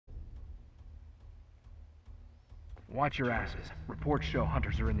Watch your asses. Reports show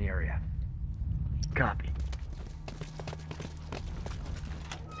hunters are in the area. Copy.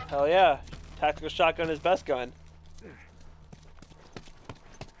 Hell yeah. Tactical shotgun is best gun.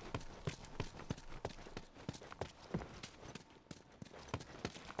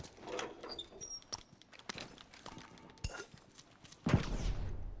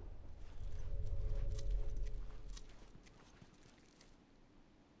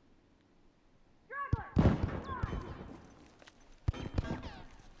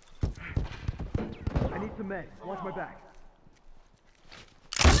 I need some meds. Watch my back.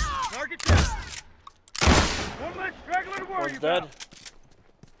 Target down. One less straggler to worry One's about. dead.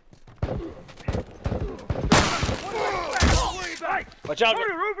 Watch out!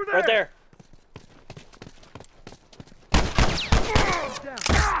 Hunter, over there. Right there.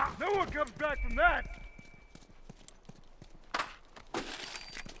 No one comes back from that.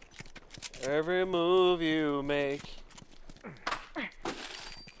 Every move you make.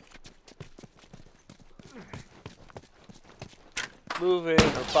 Moving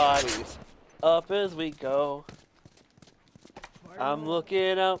our bodies up as we go. I'm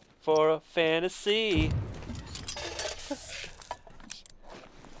looking out for a fantasy.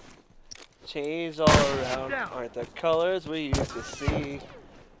 Chains all around aren't the colors we used to see.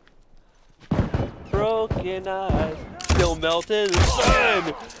 Broken eyes still melt in the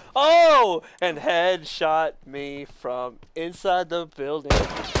sun. Oh! And headshot me from inside the building.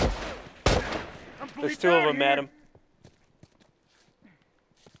 There's two of them, madam.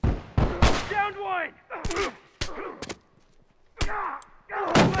 Down one.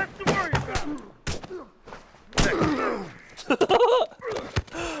 Less to worry about.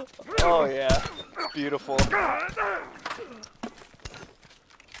 Oh yeah, beautiful.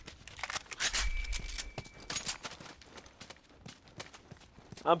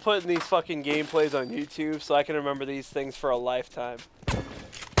 I'm putting these fucking gameplays on YouTube so I can remember these things for a lifetime.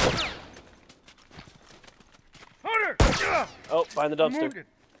 Hunter! Oh, behind the dumpster.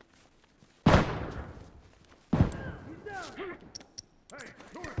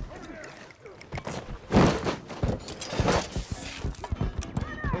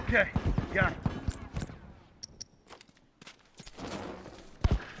 Okay, got it.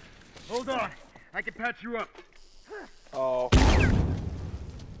 Hold on, I can patch you up. Oh.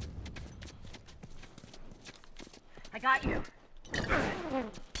 I got you.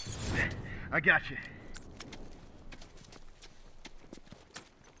 I got you.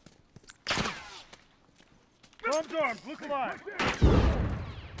 Bombs armed, look alive.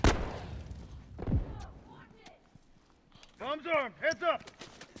 Bombs armed, heads up.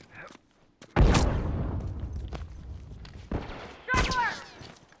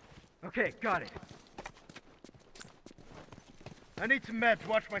 Okay, got it. I need some meds.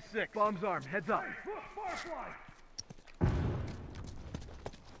 Watch my six. Bombs armed. Heads up. Firefly.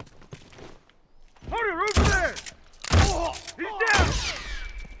 Hunter, over there! Oh, he's down!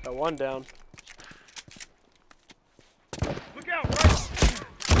 Got one down. Look out, right!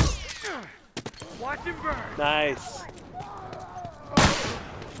 Watch him burn! Nice.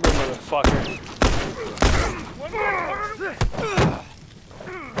 Motherfucker. One more!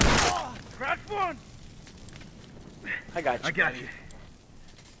 Crash one! I got you. I got buddy. you.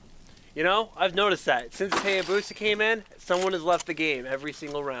 You know, I've noticed that. Since Hayabusa came in, someone has left the game every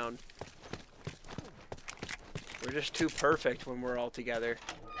single round. We're just too perfect when we're all together.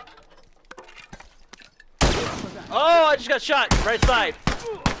 Oh, I just got shot! Right side!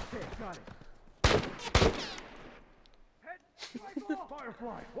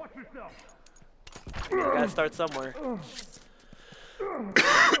 Firefly, watch yourself! You gotta start somewhere.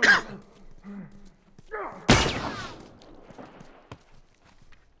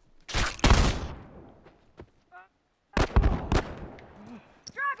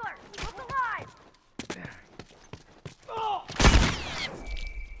 Straggler, look alive!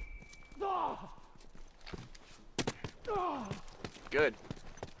 Good.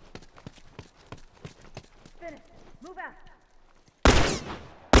 Finish. Move out.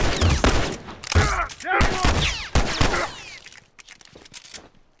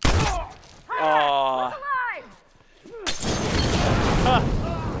 Aww.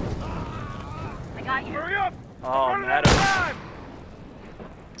 I got you. Hurry up! Oh, madam.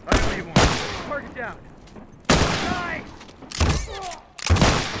 I know you want. Target down. Nice!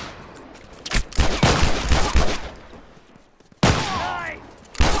 Nice!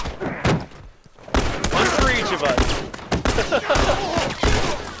 One for each of us.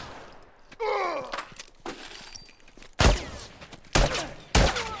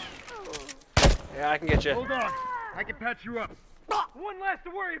 Yeah, I can get you. Hold on. I can patch you up. One less to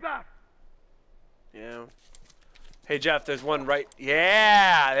worry about. Yeah. Hey Jeff, there's one right.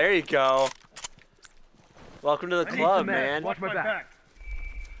 Yeah, there you go. Welcome to the club, man. Watch my back.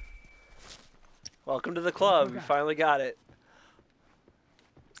 Welcome to the club. You finally got it.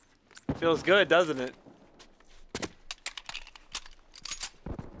 Feels good, doesn't it?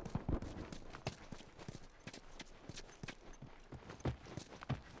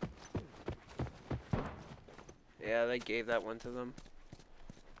 Yeah, they gave that one to them.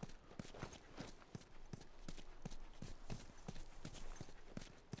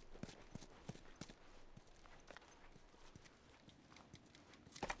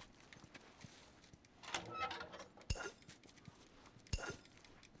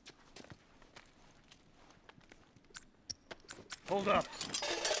 Hold up.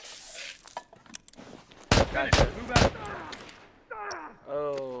 Gotcha. Move out.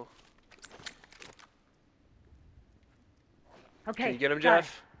 Oh. Okay. Can you get him, got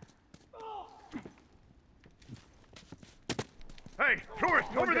Jeff? Hey, tourist,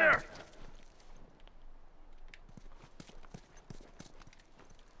 over there.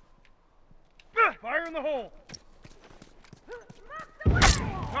 Fire in the hole.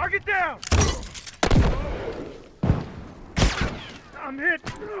 Target down. I'm hit.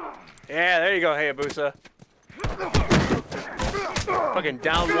 Yeah, there you go, Hayabusa. Fucking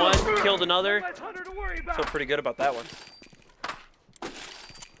down one, killed another. Less hunter to worry about. Feel pretty good about that one.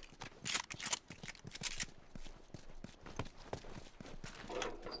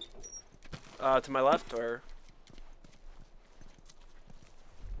 To my left, or?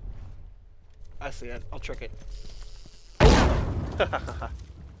 I see it. I'll trick it.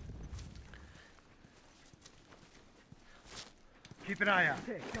 Keep an eye out.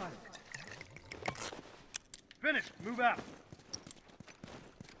 Okay, got it. Finished. Move out.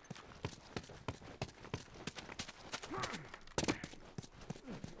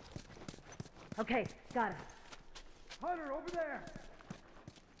 Okay, got it. Hunter, over there.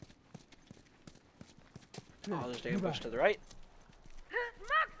 Oh, there's an ambush to the right.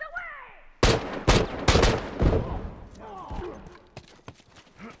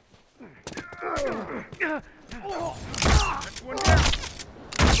 That's one down.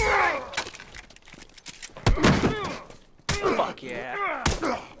 Fuck yeah.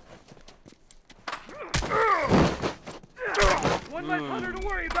 One less hunter to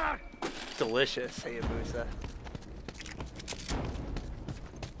worry about. Delicious, Hayabusa.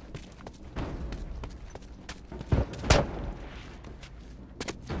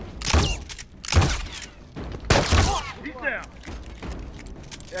 He's down.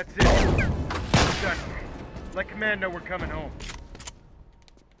 That's it. Done. Let command know we're coming home.